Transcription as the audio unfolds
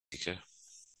ठीक है,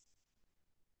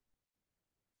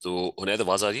 तो हुनैद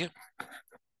आवाज आ रही है?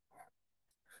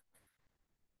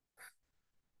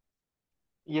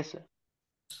 Yes, sir.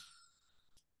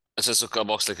 अच्छा, so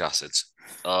carboxylic acids.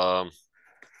 Um,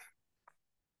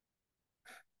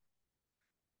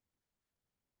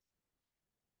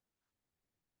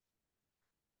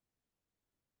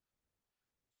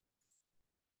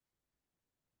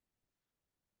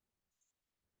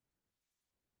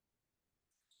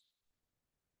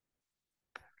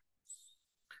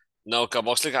 Now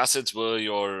carboxylic acids were ये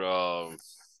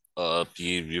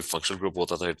functional group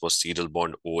होता था, it was C double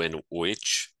bond O and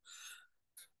OH.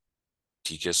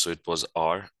 ठीक है, so it was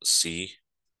R C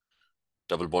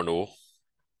double bond O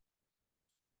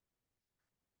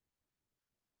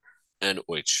and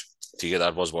OH. ठीक है,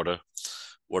 that was what a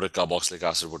carboxylic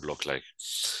acid would look like.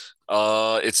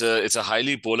 It's a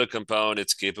highly polar compound.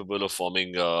 It's capable of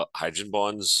forming hydrogen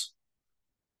bonds.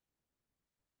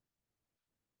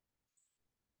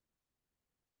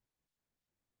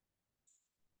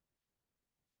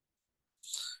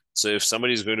 So if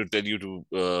somebody is going to tell you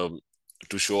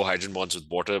to show hydrogen bonds with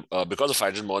water, because of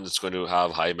hydrogen bonds, it's going to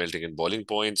have high melting and boiling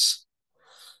points.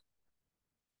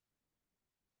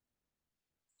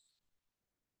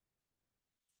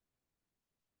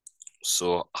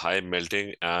 So high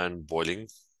melting and boiling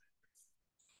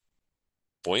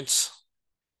points.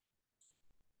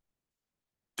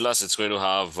 Plus, it's going to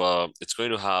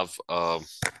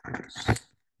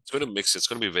mix. It's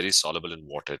going to be very soluble in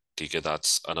water. Okay,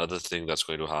 that's another thing that's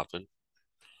going to happen.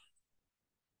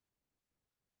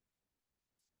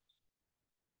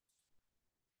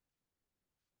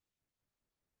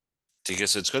 Okay,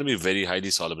 so it's going to be very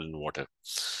highly soluble in water.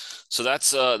 So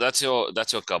that's your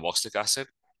carboxylic acid.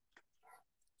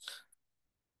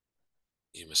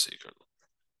 You must say,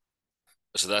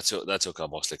 so that's your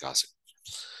carboxylic acid.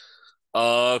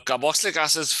 Carboxylic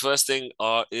acids, first thing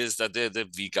is that they're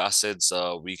weak acids.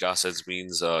 Weak acids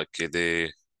means okay,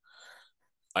 they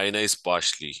ionize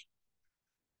partially.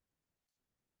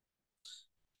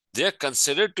 They are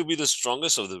considered to be the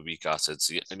strongest of the weak acids.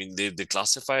 I mean, they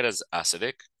classified as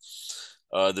acidic.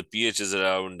 The pH is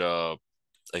around I,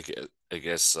 I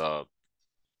guess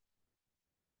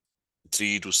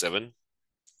 3 to 7.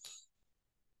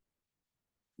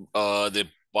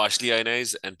 They partially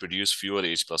ionize and produce fewer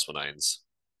H plus one ions.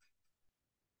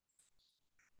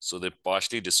 So they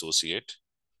partially dissociate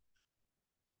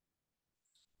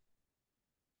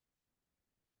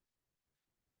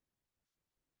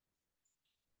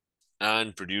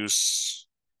and produce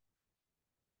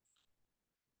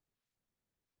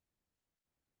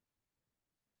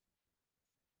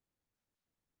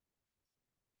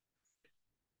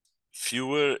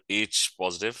fewer H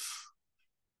positive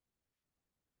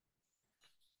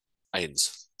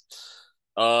ions.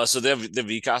 So the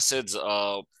weak acids.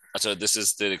 So this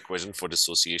is the equation for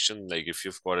dissociation. Like if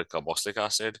you've got a carboxylic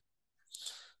acid,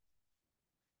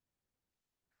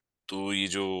 तो ये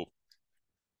जो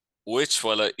OH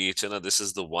वाला H है ना, this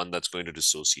is the one that's going to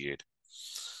dissociate,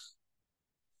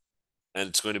 and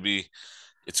it's going to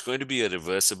be a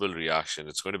reversible reaction.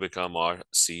 It's going to become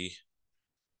RC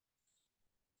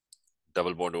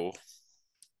double bond O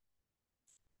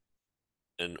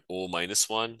and O minus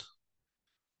one,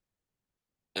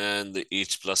 and the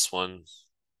H plus one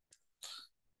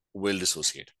will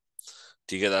dissociate.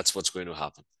 Okay, that's what's going to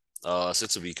happen. So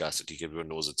it's a weak acid. Okay, everyone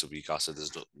knows it's a weak acid.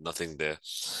 There's nothing there.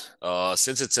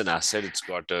 Since it's an acid, it's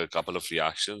got a couple of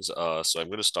reactions. So I'm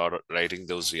going to start writing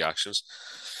those reactions.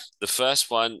 The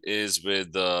first one is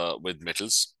with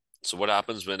metals. So what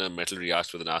happens when a metal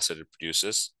reacts with an acid? It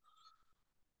produces.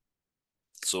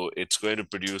 So it's going to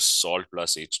produce salt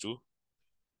plus H2.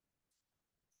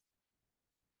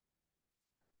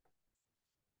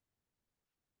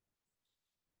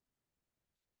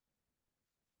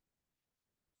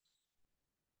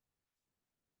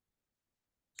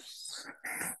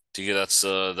 Okay, that's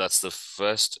the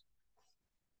first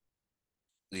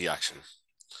reaction.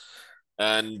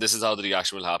 And this is how the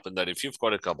reaction will happen. That if you've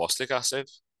got a carboxylic acid,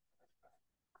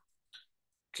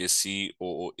 okay,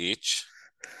 COOH,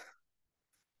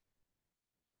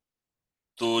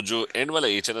 तो जो end वाला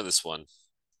H है ना, this one,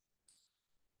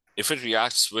 if it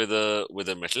reacts with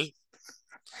a metal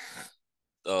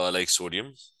like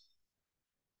sodium,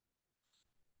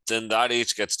 then that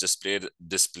H gets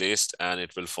displaced and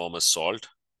it will form a salt.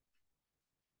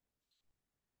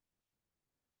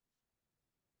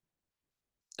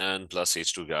 And plus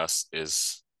H2 gas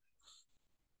is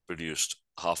produced,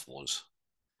 half moles.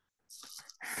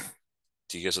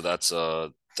 Okay, so that's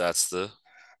the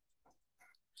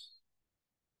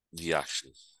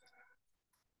reaction.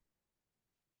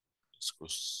 इसको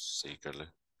सही कर ले.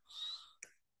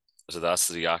 So that's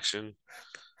the reaction.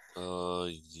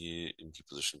 ये इनकी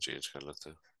position change कर लेते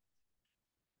हैं.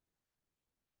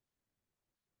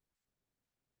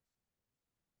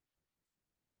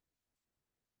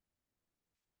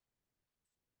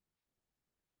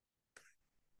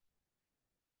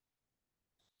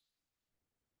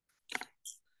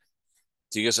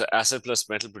 ठीक है. So acid plus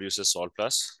metal produces salt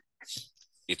plus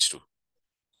H2.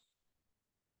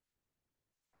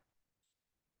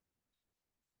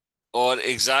 Or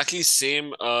exactly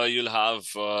same, you'll have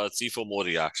 3 4 more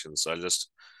reactions. So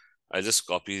I'll just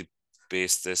copy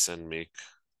paste this and make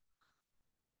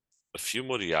a few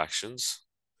more reactions.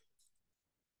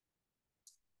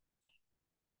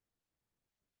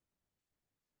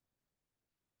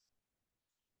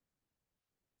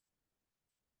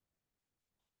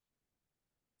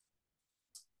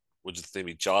 वो जितने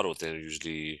भी 4 होते हैं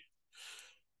usually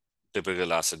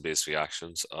typical acid base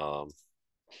reactions.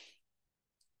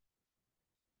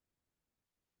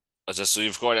 अच्छा, so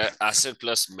you've got acid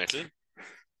plus metal.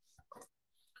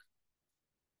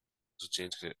 So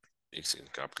change कर एक second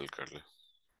capital कर ले.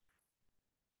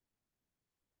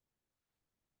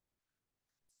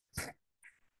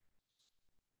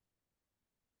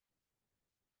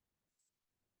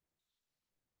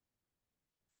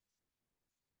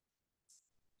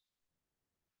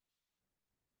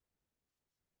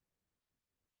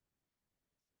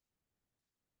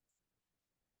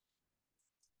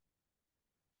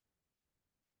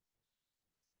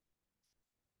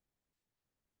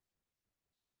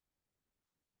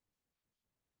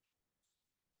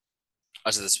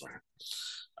 अच्छा, this one.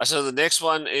 अच्छा, the next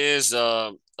one is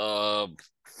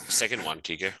second one.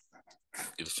 ठीक है,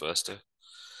 ये the first है.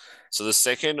 So the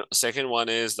second one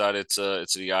is that it's a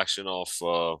reaction of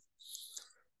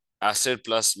acid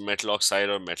plus metal oxide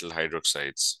or metal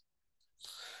hydroxides.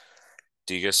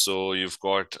 ठीक है, so you've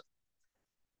got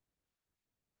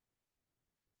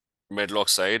metal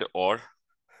oxide or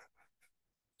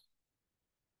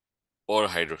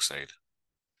hydroxide.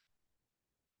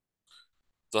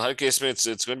 So her case में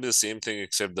it's going to be the same thing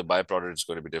except the byproduct is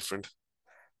going to be different.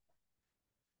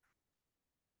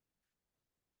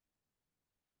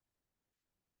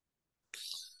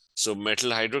 So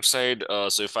metal hydroxide.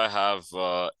 So if I have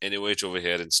NaOH over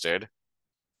here instead,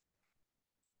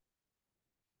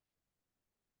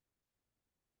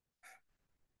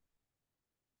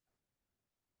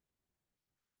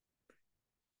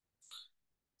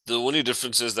 the only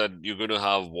difference is that you're going to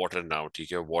have water now.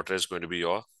 ठीक है, water is going to be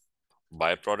your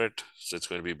byproduct, so it's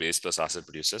going to be base plus acid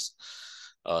produces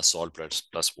salt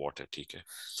plus water. ठीक है.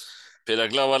 फिर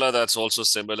अगला वाला, that's also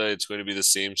similar. It's going to be the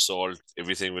same salt.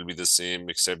 Everything will be the same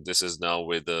except this is now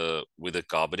with a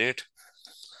carbonate.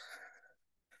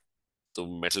 तो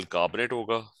metal carbonate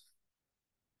होगा.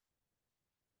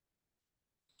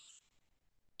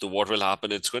 So what will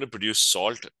happen? It's going to produce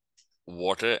salt,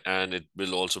 water, and it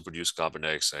will also produce carbon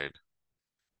dioxide.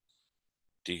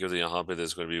 ठीक है, तो यहाँ पे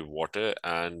there's going to be water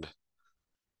and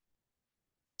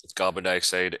carbon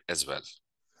dioxide as well.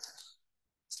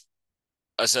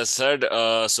 As a third,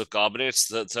 so carbonates.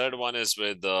 The third one is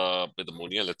with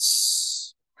ammonia.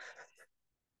 Let's.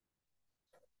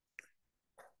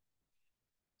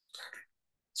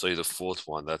 So the fourth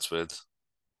one, that's with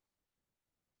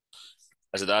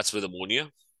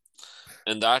ammonia,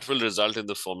 and that will result in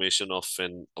the formation of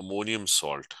an ammonium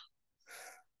salt.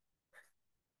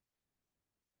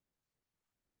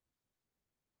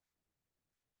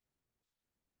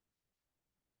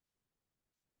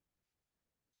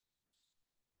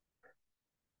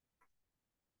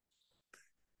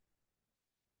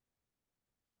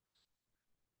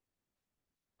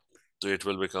 So it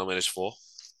will become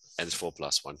NH4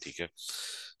 plus one. ठीक है.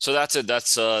 So that's it.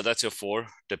 That's your 4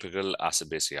 typical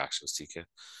acid-base reactions. ठीक है.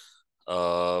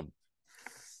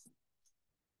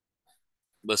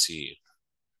 बस ये.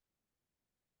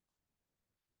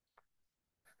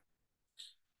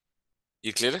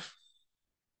 ये clear है?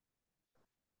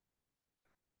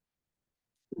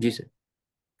 जी sir.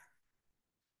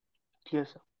 Clear,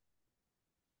 sir.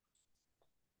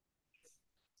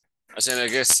 अच्छा, I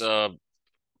guess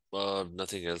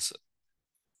nothing else.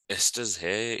 Esters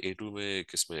है A2 में,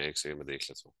 किसमें एक सेकंड में देख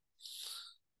लेता हूँ.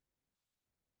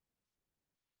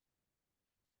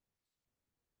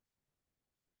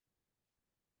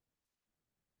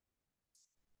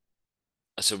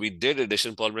 अच्छा, we did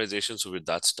addition polymerization, so with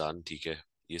that's done. ठीक है,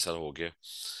 ये सारा हो गया.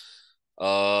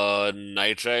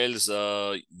 Nitriles,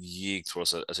 ये थोड़ा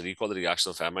सा, अच्छा, recall the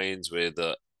reaction of amines with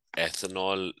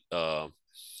ethanol.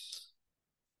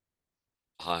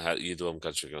 हाँ, ये तो हम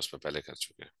कर चुके हैं, उसमें पहले कर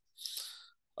चुके हैं.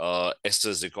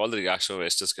 Esters, recall the reaction of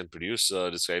esters can produce.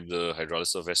 Describe the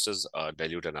hydrolysis of esters,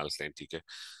 dilute and alkaline. ठीक है.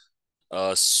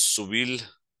 So we'll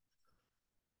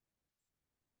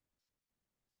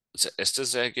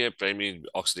esters रह के primary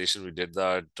oxidation we did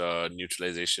that,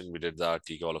 neutralization we did that,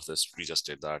 ठीक है, all of this we just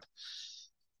did that.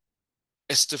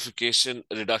 Esterification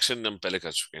reduction हम पहले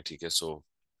कर चुके हैं, ठीक है. So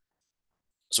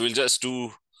we'll just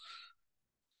do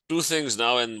two things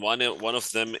now, and one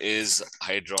of them is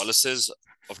hydrolysis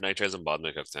of nitriles हम बाद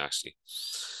में करते हैं actually.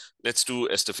 Let's do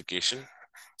esterification.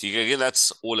 ठीक है, again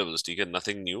that's O levels, ठीक है,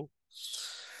 nothing new.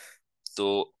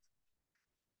 तो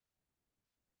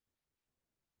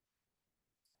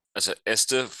अच्छा,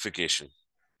 esterification.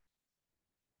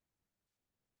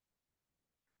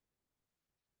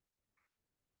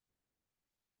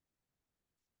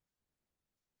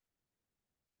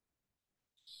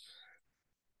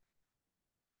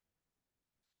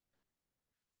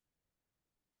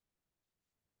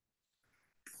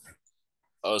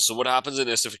 So what happens in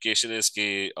esterification is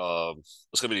कि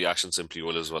उसका भी reaction simply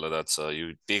all as well. That's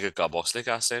you take a carboxylic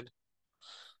acid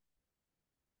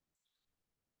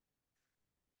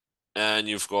and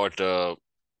you've got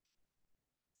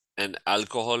an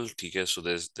alcohol, ठीक है. So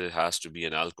there has to be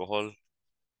an alcohol.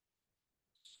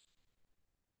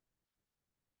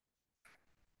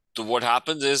 So what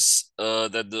happens is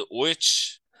that the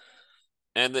OH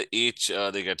and the H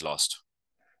they get lost.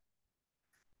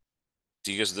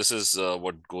 ठीक है. So this is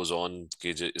what goes on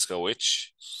कि इसका OH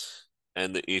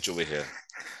and the H over here,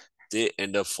 they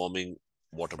end up forming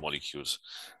water molecules.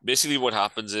 Basically, what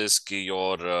happens is कि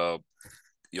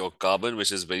your carbon,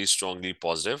 which is very strongly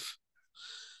positive,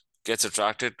 gets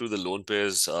attracted to the lone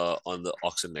pairs on the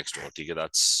oxygen next door. ठीक है,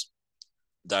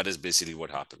 that is basically what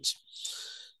happens.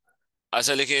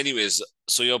 ऐसा लेके anyways,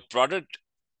 so your product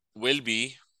will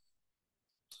be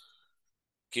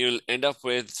you'll end up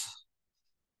with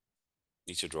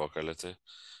नीचे draw कर लेते हैं.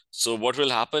 So what will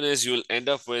happen is you'll end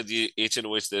up with the H and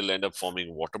OH, they'll end up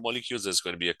forming water molecules. There's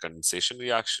going to be a condensation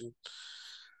reaction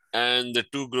and the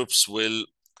two groups will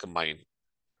combine.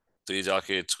 So ये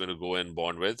जाके it's going to go and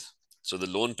bond with. So the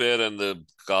lone pair and the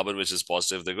carbon, which is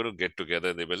positive, they're going to get together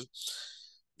and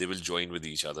they will join with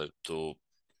each other. So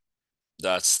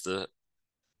that's the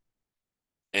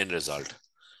end result.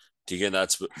 ठीक है,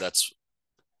 that's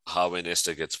how an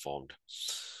ester gets formed.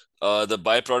 The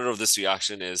byproduct of this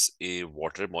reaction is a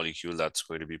water molecule that's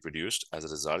going to be produced as a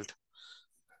result.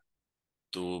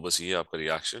 तो बस ये आपका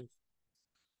reaction.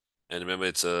 And remember,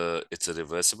 it's a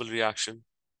reversible reaction.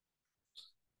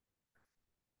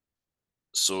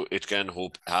 So it can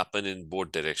happen in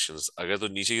both directions. अगर तो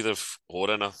नीचे की तरफ हो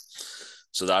रहा ना,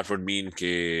 so that would mean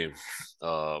कि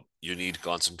you need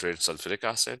concentrated sulfuric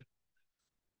acid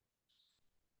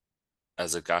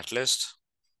as a catalyst.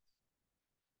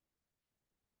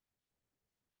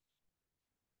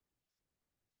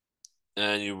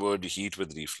 And you would heat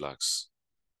with reflux.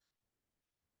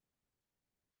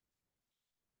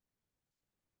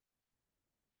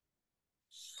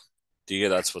 ठीक है,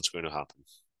 that's what's going to happen.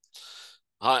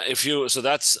 If you so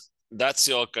that's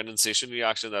your condensation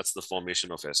reaction. That's the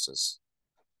formation of esters.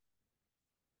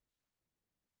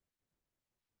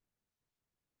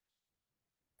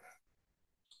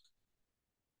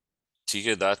 ठीक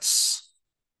है, that's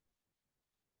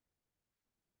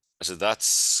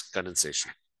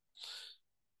condensation.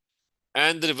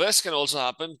 And the reverse can also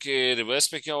happen. कि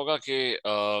reverse में क्या होगा कि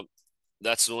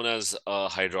that's known as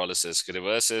hydrolysis. कि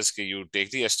reverse is कि you take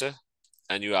the ester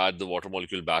and you add the water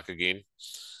molecule back again.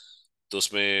 तो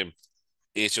उसमें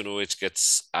H and OH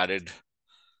gets added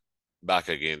back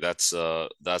again. That's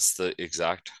the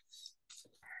exact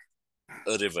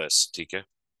reverse. ठीक है.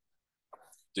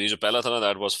 तो ये जो पहला था ना,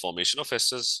 that was formation of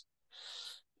esters.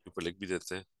 ऊपर लिख भी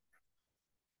देते हैं.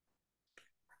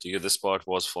 ठीक है, this part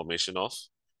was formation of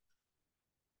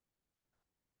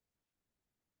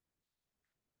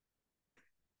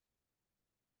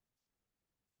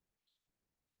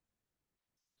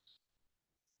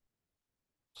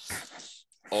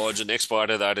और जो next part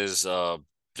है that is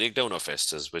breakdown of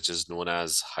esters, which is known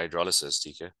as hydrolysis.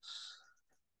 ठीक है.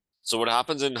 So what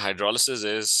happens in hydrolysis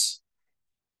is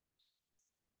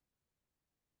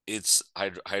it's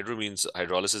hydro means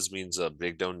hydrolysis means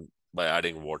breakdown by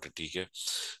adding water. ठीक है.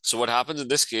 So what happens in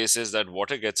this case is that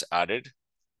water gets added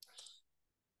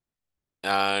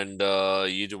and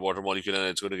ये जो water molecule and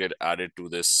it's going to get added to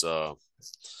this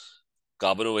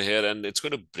carbon over here and it's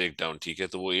going to break down. ठीक है.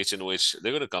 तो वो H and OH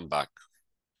they're going to come back.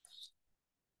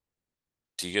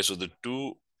 ठीक है. So the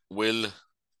two will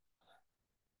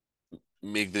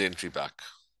make the entry back.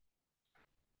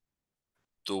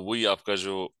 तो वही आपका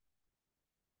जो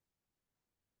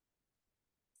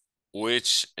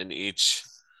OH and H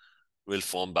will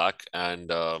form back and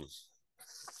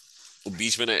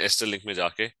बीच में ना ester link में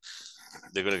जाके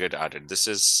they're going to get added. This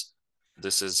is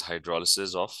this is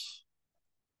hydrolysis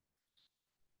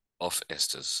of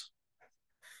esters.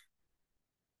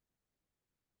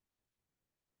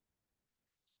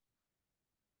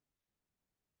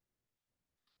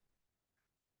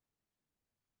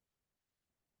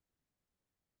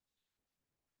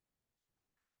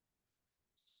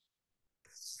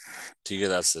 Okay,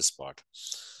 that's this part.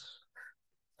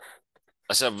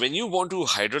 So when you want to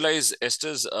hydrolyze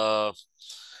esters,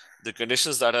 the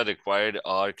conditions that are required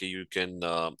are you can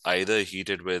either heat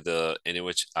it with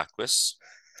NaOH aqueous.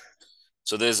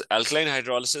 So there's alkaline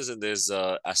hydrolysis and there's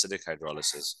acidic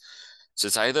hydrolysis. So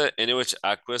it's either NaOH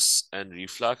aqueous and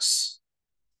reflux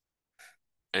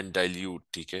and dilute,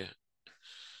 okay?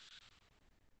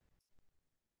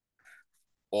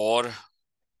 Or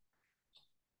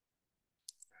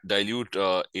dilute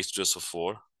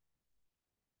H2SO4,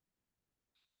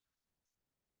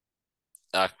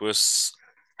 aqueous,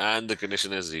 and the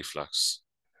condition is reflux.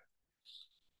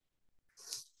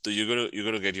 So you're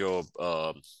gonna get your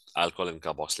alcohol and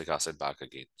carboxylic acid back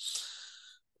again.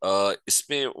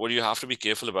 इसमें what you have to be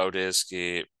careful about is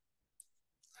कि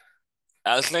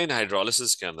alkaline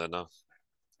hydrolysis के अंदर ना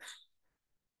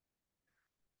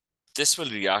this will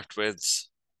react with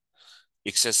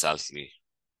excess alkali.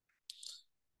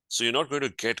 So you're not going to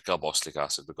get carboxylic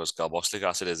acid because carboxylic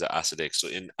acid is acidic. So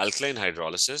in alkaline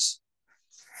hydrolysis,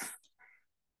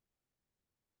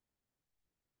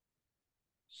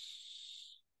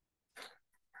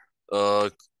 uh,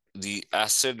 the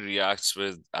acid reacts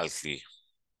with alkali.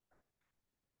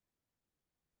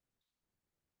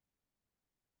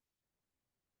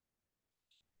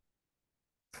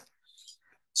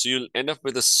 So you'll end up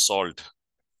with a salt.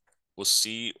 वो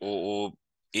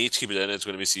COOH की बजाय it's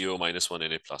going to be CO minus 1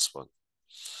 Na plus 1.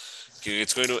 Okay,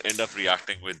 it's going to end up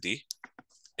reacting with the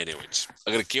NaOH.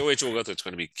 अगर KOH होगा तो it's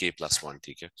going to be K plus 1,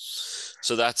 ठीक है?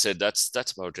 So that's it.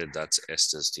 That's about it. That's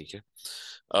esters, ठीक है?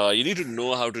 You need to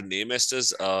know how to name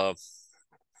esters.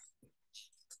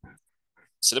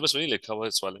 Syllabus में नहीं लिखा हुआ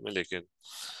इस वाले में, लेकिन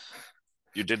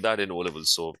you did that in O level.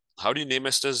 So how do you name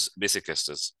esters? Basic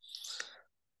esters.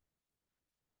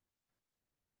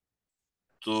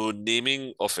 So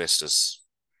naming of esters.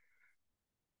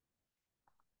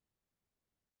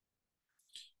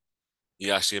 ये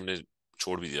actually हमने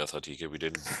छोड़ भी दिया था, ठीक है? We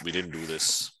didn't do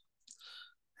this.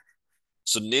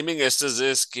 So naming esters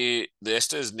is the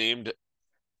ester is named,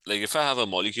 like if I have a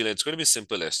molecule, it's going to be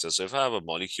simple ester. So if I have a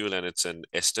molecule and it's an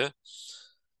ester,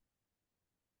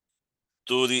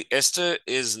 so the ester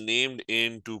is named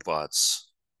in two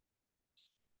parts.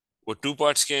 What two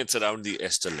parts can it's around the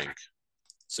ester link.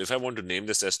 So if I want to name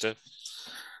this ester,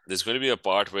 there's going to be a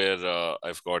part where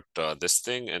I've got this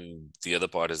thing and the other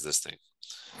part is this thing.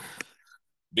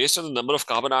 Based on the number of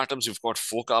carbon atoms, you've got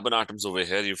 4 carbon atoms over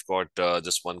here. You've got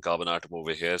just 1 carbon atom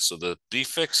over here. So the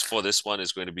prefix for this one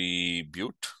is going to be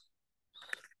bute.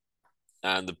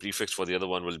 And the prefix for the other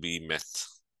one will be meth.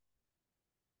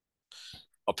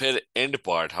 Up here, end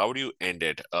part, how do you end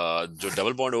it? The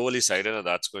double bond overly sided,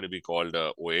 that's going to be called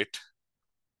O8.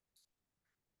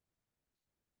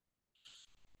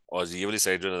 Or the evenly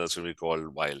sided, that's going to be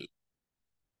called while.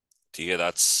 Okay,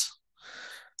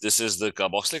 this is the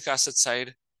carboxylic acid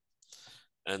side.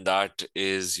 And that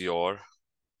is your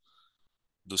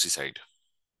दूसरी side.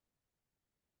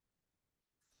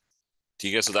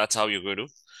 Okay, so that's how you're going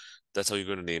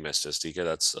to name esters. Okay,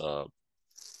 that's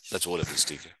all it is.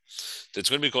 Okay, so it's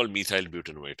going to be called methyl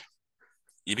butanoate.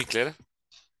 ये भी clear है?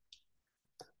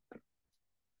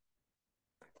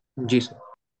 जी sir.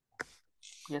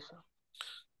 Yes, sir.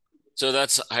 So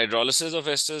that's hydrolysis of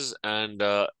esters, and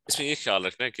इसमें ये ख्याल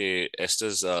रखना है कि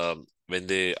esters when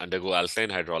they undergo alkaline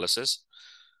hydrolysis,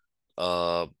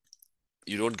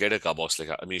 you don't get a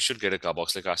carboxylic. I mean, you should get a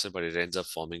carboxylic acid, but it ends up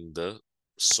forming the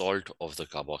salt of the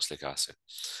carboxylic acid.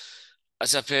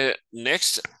 अच्छा फिर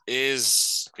next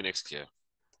क्या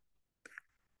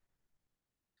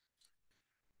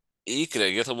एक रह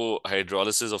गया था वो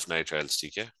hydrolysis of nitriles,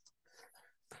 ठीक है?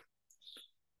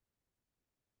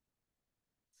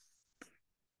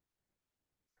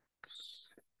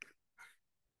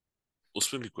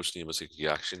 उसमें भी कुछ नहीं है, बस एक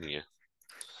रिएक्शन ही है.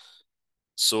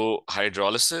 So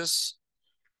hydrolysis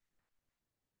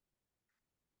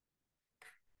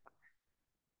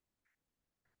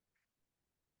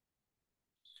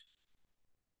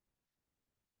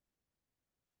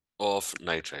of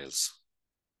nitriles.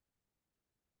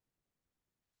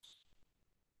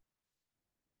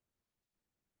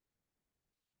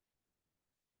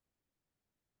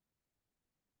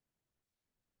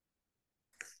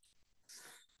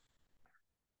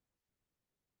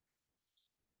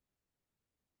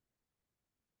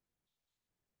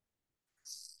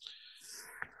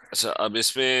 अच्छा, अब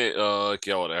इसमें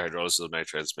क्या हो रहा है हाइड्रोलिसिस ऑफ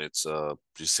नाइट्राइल्स में? It's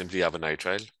you simply have a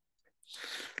nitrile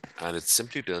and it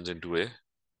simply turns into a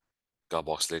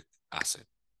carboxylic acid.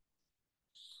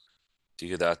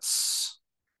 ठीक है, that's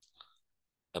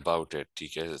about it.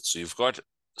 ठीक है, so you've got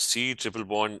C triple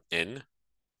bond N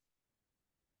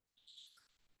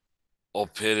और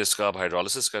फिर इसका आप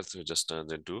हाइड्रोलिसिस करते हो, just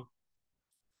turns into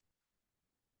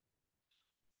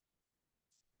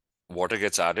water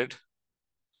gets added,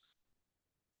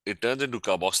 it turns into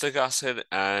carboxylic acid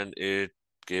and it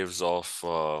gives off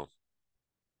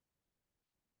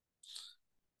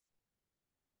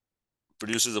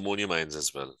produces ammonium ions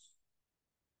as well.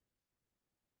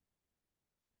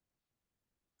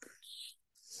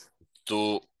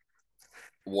 So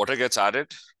water gets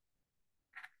added.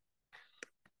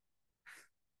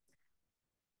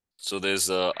 So there's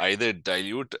either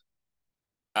dilute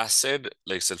acid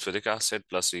like sulfuric acid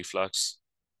plus reflux,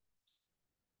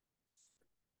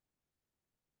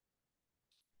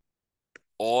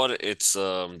 or it's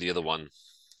the other one,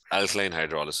 alkaline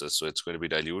hydrolysis. So it's going to be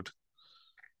dilute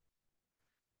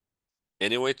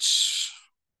NaOH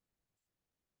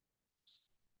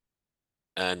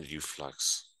and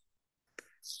reflux.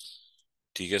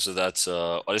 ठीक है, so that's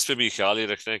और इस पे भी ख्याल ये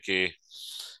रखना है कि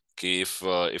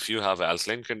if you have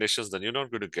alkaline conditions, then you're not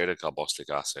going to get a carboxylic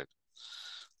acid.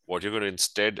 What you're going to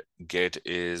instead get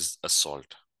is a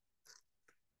salt.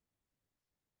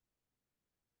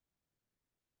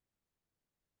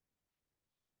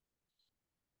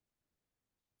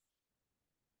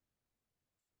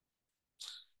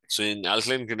 So in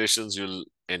alkaline conditions, you'll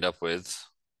end up with,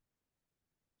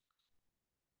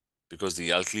 because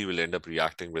the alkali will end up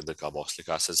reacting with the carboxylic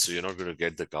acid, so you're not going to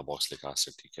get the carboxylic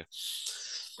acid. Okay,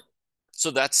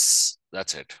 so that's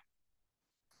it.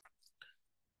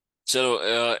 So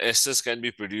esters can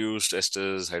be produced,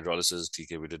 esters, hydrolysis,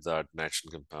 TK, we did that.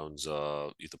 Nitrogen compounds,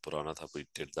 either purana tha, we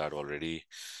did that already.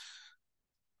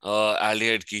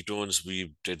 Aldehyde ketones,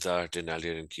 we did that in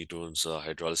aldehyde and ketones,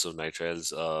 hydrolysis of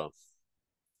nitriles,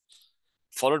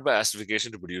 followed by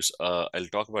acidification to produce. I'll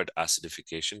talk about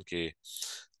acidification. के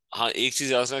हाँ, एक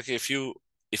चीज याद रखना कि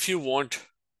if you want,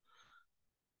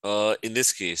 in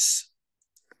this case,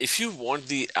 if you want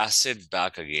the acid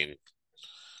back again,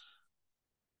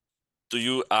 so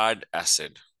you add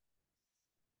acid.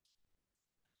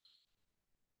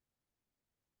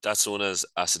 That's known as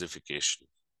acidification.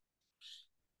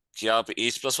 कि आप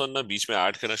H+1 ना बीच में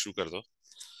ऐड करना शुरू कर दो,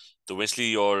 तो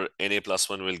eventually your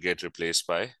Na+1 will get replaced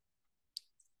by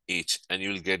H and you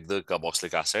will get the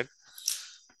carboxylic acid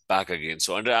back again.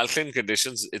 So under alkaline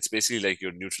conditions, it's basically like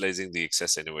you're neutralizing the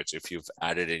excess NaOH if you've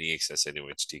added any excess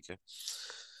NaOH. Okay,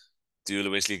 so you'll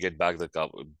eventually get back to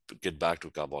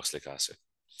carboxylic acid.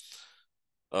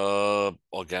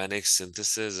 Organic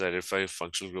synthesis, identify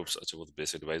functional groups. अच्छा, वो तो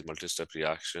basic device, multi-step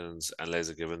reactions, analyze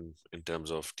a given in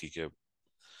terms of ठीक है,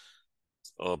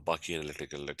 बाकी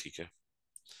analytical है. ठीक है.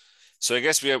 So I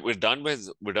guess we're done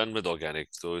with organic.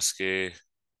 तो इसके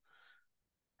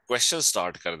क्वेश्चन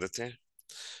स्टार्ट कर देते हैं.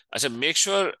 अच्छा, मेक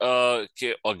श्योर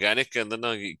कि ऑर्गेनिक के अंदर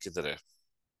ना किधर है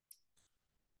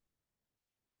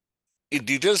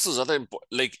डिटेल्स. तो ज्यादा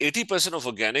like 80% of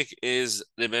organic is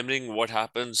remembering what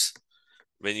happens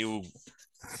when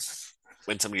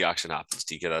some reaction happens.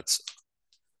 ठीक है,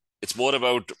 it's more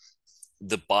about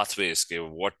the pathways के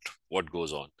what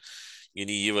goes on.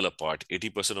 यानी ये वाला part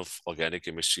 80% of organic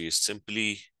chemistry is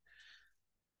simply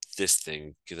this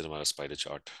thing. किधर हमारा spider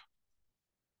chart?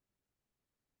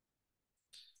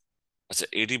 अच्छा,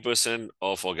 80%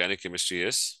 of organic chemistry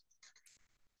is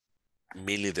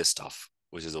mainly this stuff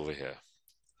which is over here.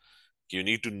 You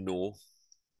need to know,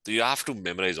 so you have to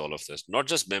memorize all of this. Not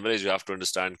just memorize, you have to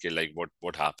understand के like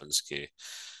what happens के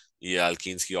ये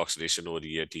alkenes की oxidation हो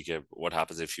रही है. ठीक है, what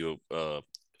happens if you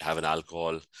have an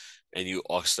alcohol and you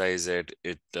oxidize it,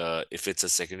 if it's a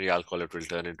secondary alcohol, it will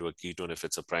turn into a ketone. If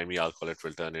it's a primary alcohol, it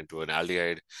will turn into an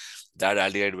aldehyde. That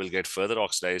aldehyde will get further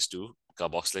oxidized to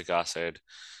carboxylic acid.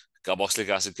 Carboxylic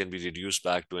acid can be reduced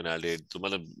back to an aldehyde. So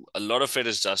a lot of it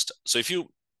is just, so if you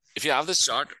have this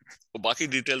chart, बाकी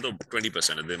detail तो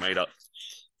 20%. They might, I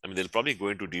mean, they'll probably go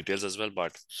into details as well,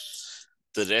 but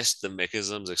the rest, the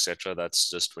mechanisms, etc., that's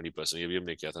just 20%. ये भी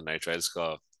हमने किया था. Nitriles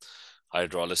का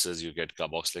hydrolysis, you get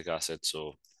carboxylic acid.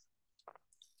 So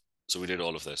we did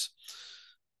all of this.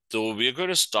 So we're going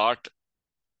to start.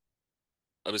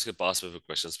 अब इसके पास में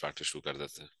questions practice शुरू कर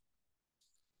देते हैं.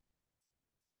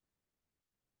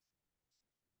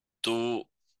 तो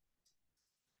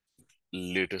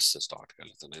latest से start कर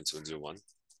लेते हैं. 9701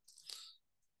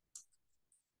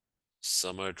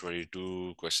 Summer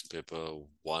 22 question paper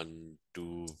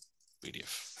 1-2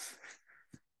 PDF.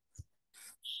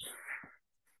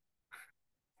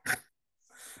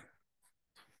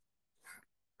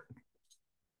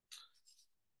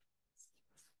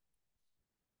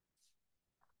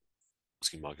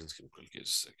 इसकी मार्जिन की खुल के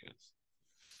सेकेंड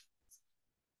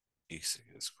एक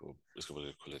सेकेंड इसको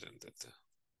बल्कि खुले रहने देते हैं.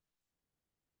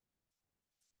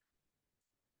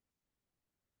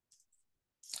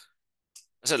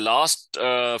 So last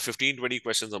 15-20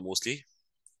 questions are mostly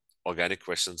organic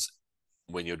questions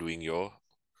when you're doing your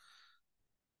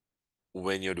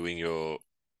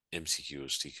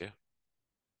MCQs, ठीक है.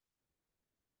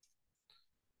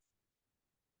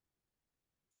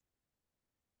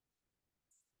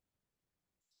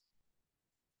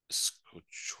 इसको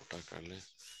छोटा कर ले.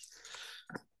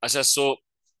 अच्छा, so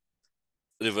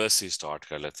reverse से start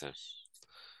कर लेते हैं.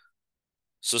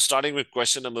 So starting with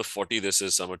question number 40, this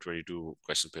is summer 22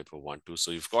 question paper 1-2.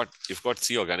 So you've got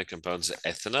three organic compounds: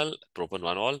 ethanol, propan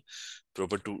 1-ol,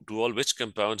 propan 2-ol. Which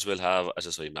compounds will have?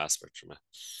 Sorry, mass spectrum.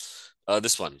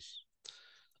 This one.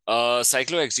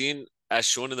 Cyclohexene, as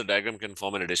shown in the diagram, can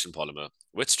form an addition polymer.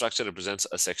 Which structure represents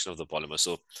a section of the polymer?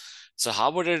 So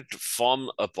how would it form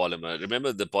a polymer?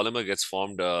 Remember, the polymer gets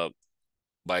formed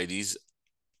by these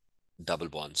double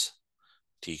bonds.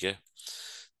 Okay.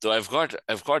 So I've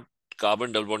got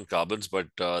carbon double bond carbons, but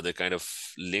they're kind of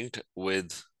linked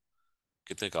with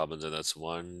kitne carbons are that's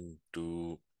 1,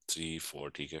 2, 3, 4.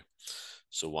 Okay.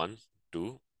 So 1,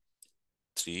 2,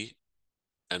 3,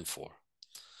 and 4.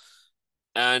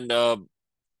 And I'll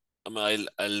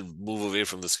move away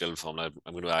from the skeletal formula.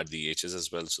 I'm going to add the H's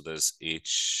as well. So there's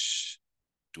H,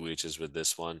 2 H's with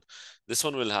this one. This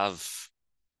one will have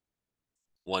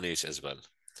 1 H as well.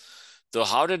 So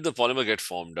how did the polymer get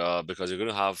formed? Because you're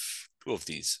going to have two of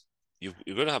these.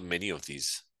 You're going to have many of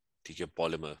these. Okay,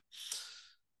 polymer.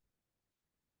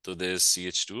 So there's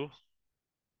CH2.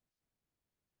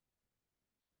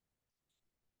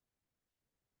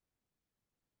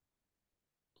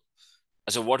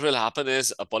 So what will happen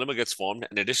is a polymer gets formed,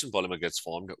 an addition polymer gets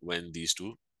formed when these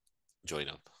two join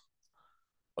up.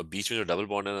 A beach with a double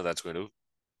bond and that's going to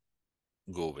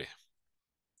go away.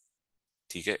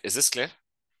 Okay, is this clear?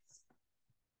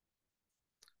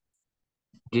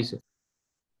 Ji sir.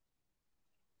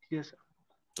 Yes, sir.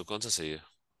 तो कौन सा सही है?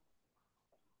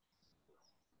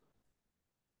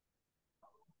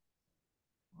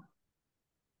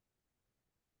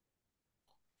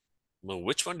 Well,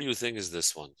 which one do you think is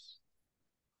this one?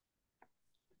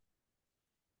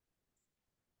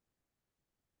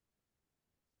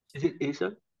 Is it A,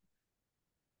 sir?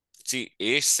 See,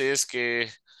 H says ke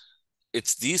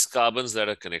it's these carbons that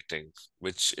are connecting,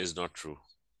 which is not true.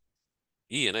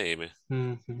 E है ना A में.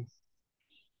 Mm-hmm.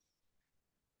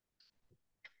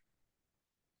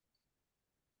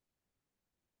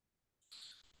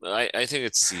 I think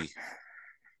it's C.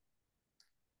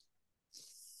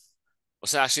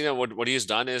 So actually, now what he's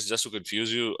done is just to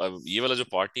confuse you. ये वाला जो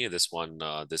part नहीं है, this one,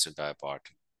 this entire part.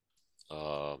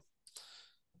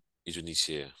 ये जो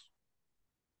नीचे है.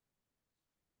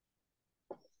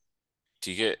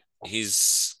 ठीक है.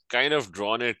 He's kind of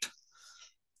drawn it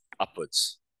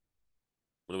upwards.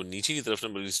 मतलब नीचे की तरफ ना,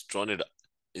 but he's drawn it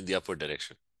in the upward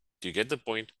direction. Do you get the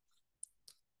point?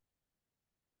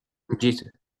 Ji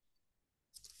sir.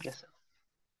 Yes, sir.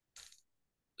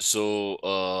 So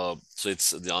it's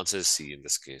the answer is C in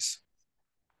this case.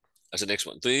 That's the next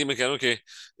one. So ये मैं कह रहा हूँ कि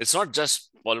it's not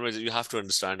just polymers. You have to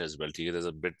understand as well. ठीक है. There's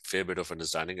a fair bit of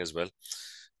understanding as well,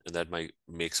 and that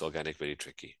makes organic very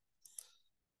tricky.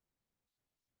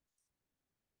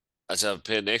 अच्छा,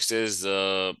 फिर next is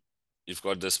you've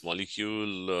got this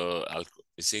molecule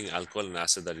seeing alcohol and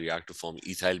acid that react to form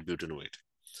ethyl butanoate.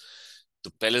 तो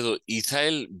पहले तो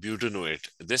ethyl butanoate.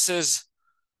 This is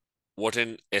what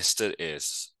an ester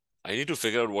is. I need to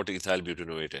figure out what ethyl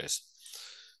butanoate is.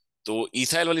 तो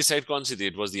ethyl वाली side कौन सी थी?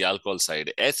 It was the alcohol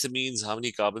side. Eth means how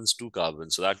many carbons? 2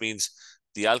 carbons. So that means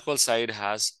the alcohol side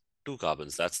has 2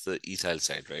 carbons. That's the ethyl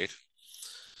side, right?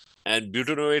 And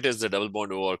butanoate is the double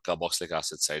bond over carboxylic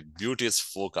acid side. But is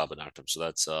 4 carbon atoms. So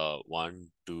that's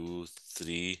 1, 2,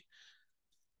 3,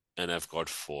 and I've got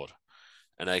 4.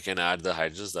 And I can add the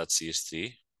hydrogens. That's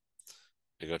CH3.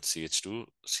 I got CH2,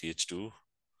 CH2,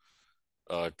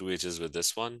 2 H's with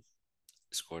this one.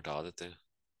 इसको हटा देते हैं.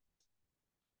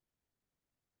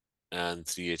 And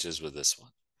 3 H's with this one.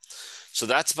 So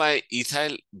that's my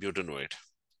ethyl butanoate.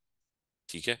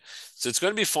 Okay. So it's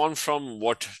going to be formed from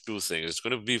what two things? It's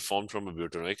going to be formed from a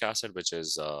butanoic acid, which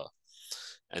is,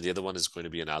 and the other one is going to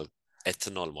be an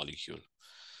ethanol molecule.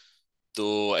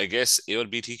 So I guess A or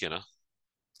B ठीक है ना?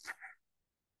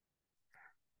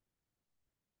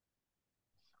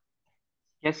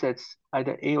 Yes, it's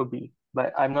either A or B,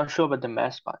 but I'm not sure about the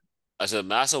mass part. As a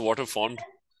mass of water formed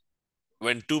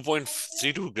when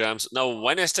 2.32 grams. Now,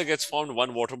 one ester gets formed,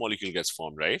 one water molecule gets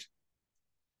formed, right?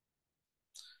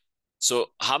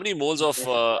 So how many moles of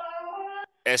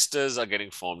esters are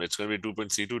getting formed. It's going to be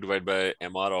 2.32 divided by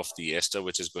mr of the ester,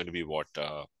 which is going to be what?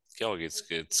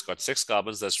 It's got 6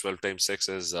 carbons. That's 12 times 6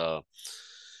 is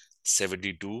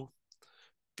 72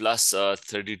 plus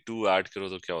 32 add करो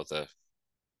तो क्या होता है?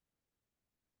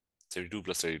 32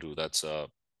 plus 32, that's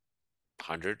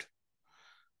 100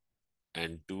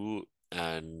 and 2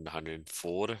 and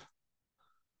 104.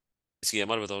 इसकी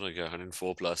MR बताओ ना क्या?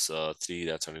 104 plus 3,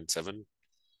 that's 107,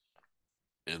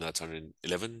 and that's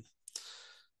 111,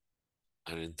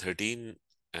 113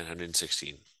 and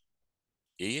 116.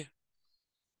 यही है.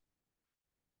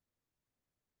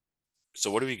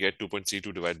 So what do we get?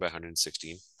 2.32 divided by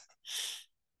 116.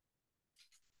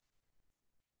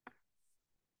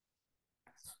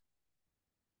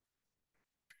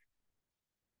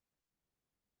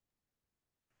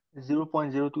 Zero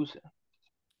 0.02, sir.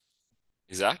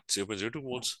 Exact 0.02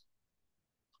 moles.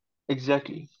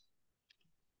 Exactly.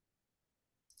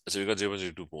 So we got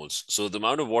 0.02 moles. So the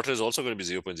amount of water is also going to be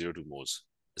 0.02 moles.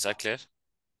 Is that clear?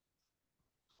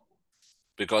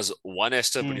 Because one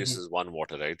ester produces one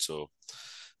water, right? So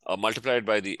multiplied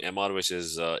by the MR, which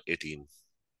is 18.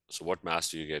 So what mass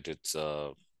do you get? It's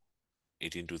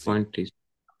 18 to 3.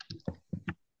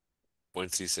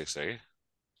 0.36, right?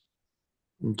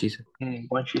 Ji sir.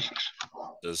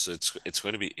 0.36. So it's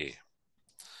going to be A.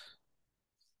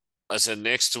 So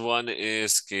next one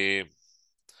is K.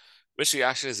 Which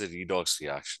reaction is a redox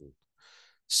reaction?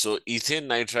 So ethane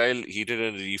nitrile heated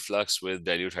in reflux with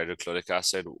dilute hydrochloric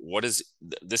acid. What is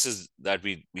this? Is that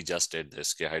we just did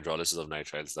this? Okay, hydrolysis of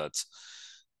nitriles. That's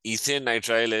ethane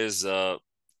nitrile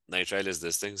is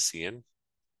this thing CN.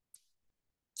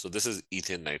 So this is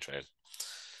ethane nitrile.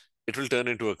 It will turn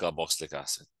into a carboxylic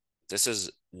acid. This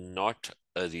is not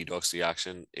a redox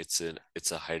reaction. It's a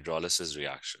hydrolysis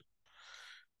reaction.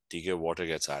 TK water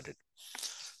gets added.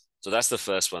 So that's the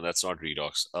first one. That's not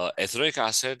redox. Etheric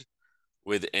acid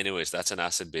with NOH, that's an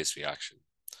acid-base reaction.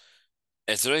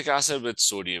 Etheric acid with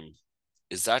sodium,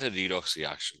 is that a redox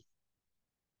reaction?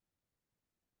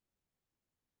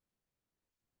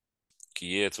 कि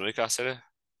ये etheric acid है?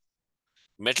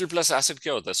 Metal plus acid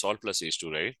क्या होता है? Salt plus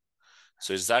H2, right?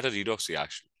 So is that a redox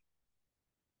reaction?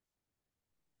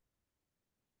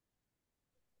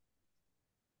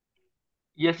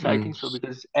 Yes, I think so,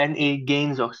 because Na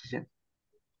gains oxygen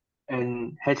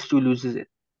and H2 loses it.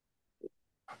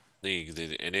 नहीं,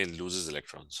 Na loses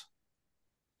electrons.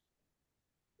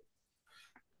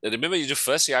 Remember, your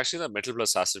first reaction, that metal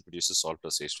plus acid produces salt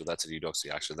plus H2. That's a redox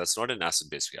reaction. That's not an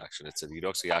acid-base reaction. It's a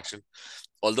redox reaction.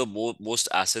 Although most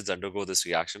acids undergo this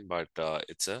reaction, but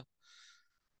it's an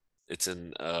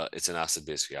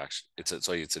acid-base reaction. It's a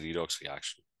redox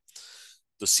reaction.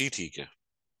 तो C ठीक है.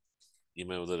 ये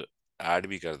मैं उधर add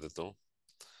भी कर देता हूँ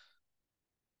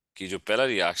कि जो पहला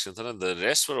reaction था ना, the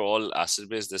rest were all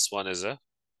acid-based. This one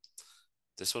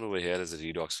over here is a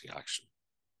redox reaction.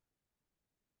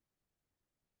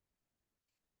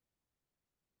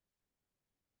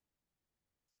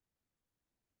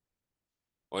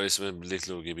 और इसमें लिख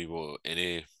लोगे भी वो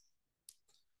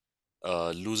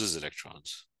Na loses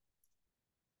electrons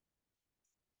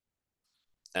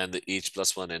and the H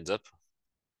plus one ends up,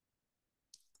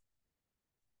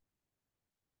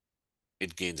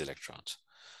 it gains electrons.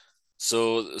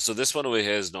 So this one over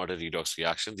here is not a redox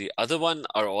reaction. The other one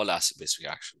are all acid-base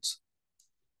reactions.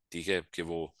 ठीक है कि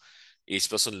वो H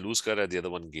plus one lose कर रहा है, the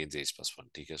other one gains H plus one.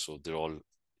 ठीक है, so they're all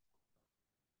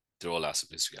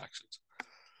acid-base reactions.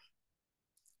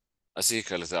 ऐसे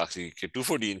कर लेते हैं आखिरी कि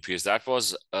 2,4-DNPH, that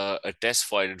was a test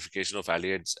for identification of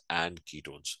aldehydes and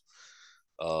ketones.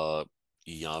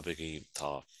 यहाँ पे कहीं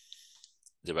था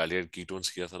जब aldehyde ketones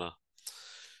किया था ना,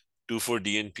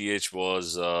 2,4-DNPH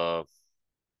was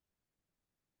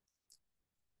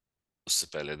उससे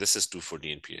पहले, this is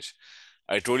 2,4-DNPH.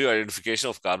 I told you identification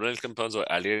of carbonyl compounds or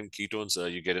aldehyde and ketones,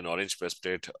 you get an orange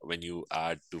precipitate when you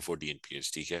add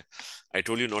 2,4-DNPH. Okay? I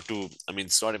told you not to, I mean,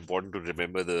 it's not important to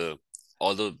remember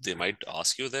although they might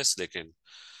ask you this, they can,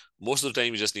 most of the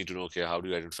time you just need to know, okay, how do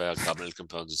you identify carbonyl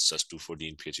compounds? It's just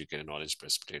 2,4-DNPH, you get an orange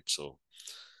precipitate. So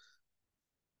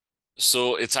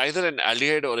it's either an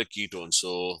aldehyde or a ketone.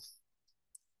 So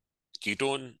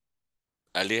ketone,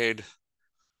 aldehyde,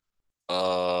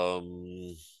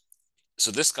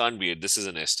 so this can't be it. This is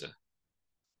an ester.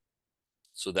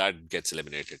 So that gets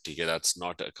eliminated. Okay, that's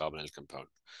not a carbonyl compound.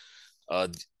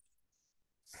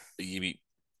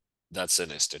 That's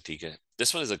an ester. Okay,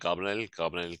 this one is a carbonyl.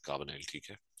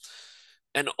 Okay,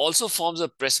 and also forms a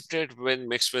precipitate when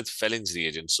mixed with Felling's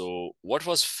reagent. So what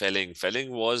was Felling?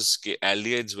 Felling was कि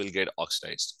aldehydes will get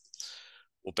oxidized.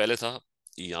 वो पहले था,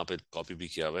 यहाँ पे copy भी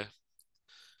किया हुआ है.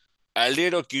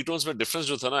 Aldehyde और ketones में difference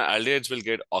जो था ना, aldehydes will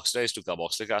get oxidized to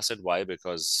carboxylic acid. Why?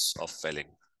 Because of felling.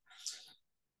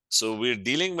 So we're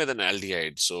dealing with an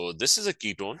aldehyde. So this is a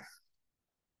ketone.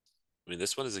 I mean,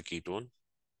 this one is a ketone.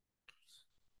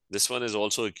 This one is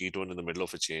also a ketone in the middle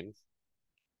of a chain.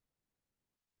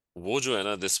 वो जो है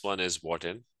ना, this one is what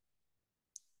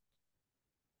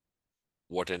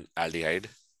an aldehyde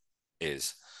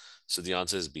is. So the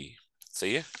answer is B.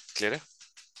 सही है? Clear है?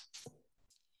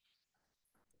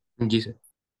 जी sir.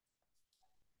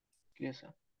 Yes,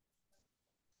 sir.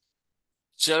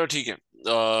 चलो ठीक है,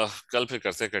 कल फिर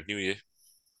करते हैं कंटिन्यू ये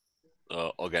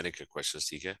ऑर्गेनिक के क्वेश्चंस,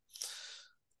 ठीक है?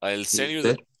 I'll send you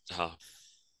the, sir हाँ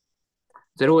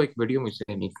सर वो एक वीडियो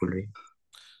मुझसे नहीं खुल रही,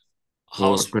 हाँ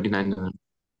वो 29।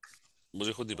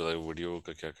 मुझे खुद नहीं पता वीडियो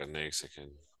का क्या करना है, एक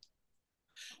सेकेंड।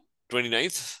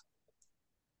 29th?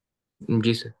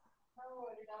 जी सर।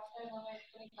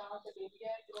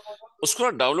 उसको ना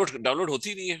डाउनलोड डाउनलोड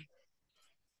होती नहीं है।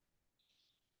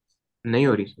 नहीं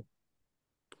हो रही sir.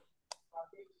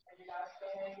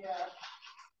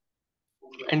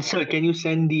 And sir, can you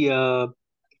send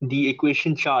the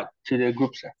equation chart to the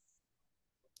group, sir?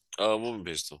 वो मैं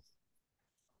भेजता हूँ,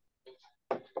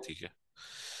 ठीक है?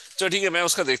 चलो ठीक है, मैं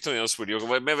उसका देखता हूँ यार, उस वीडियो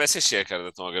को मैं वैसे शेयर कर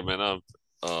देता हूँ, अगर मैं ना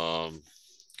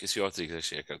किसी और तरीके से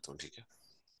शेयर करता हूँ, ठीक है?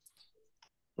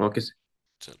 Okay sir.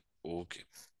 चलो ओके,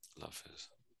 अल्लाह हाफिज।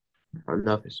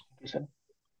 अल्लाह हाफिज। Yes, sir.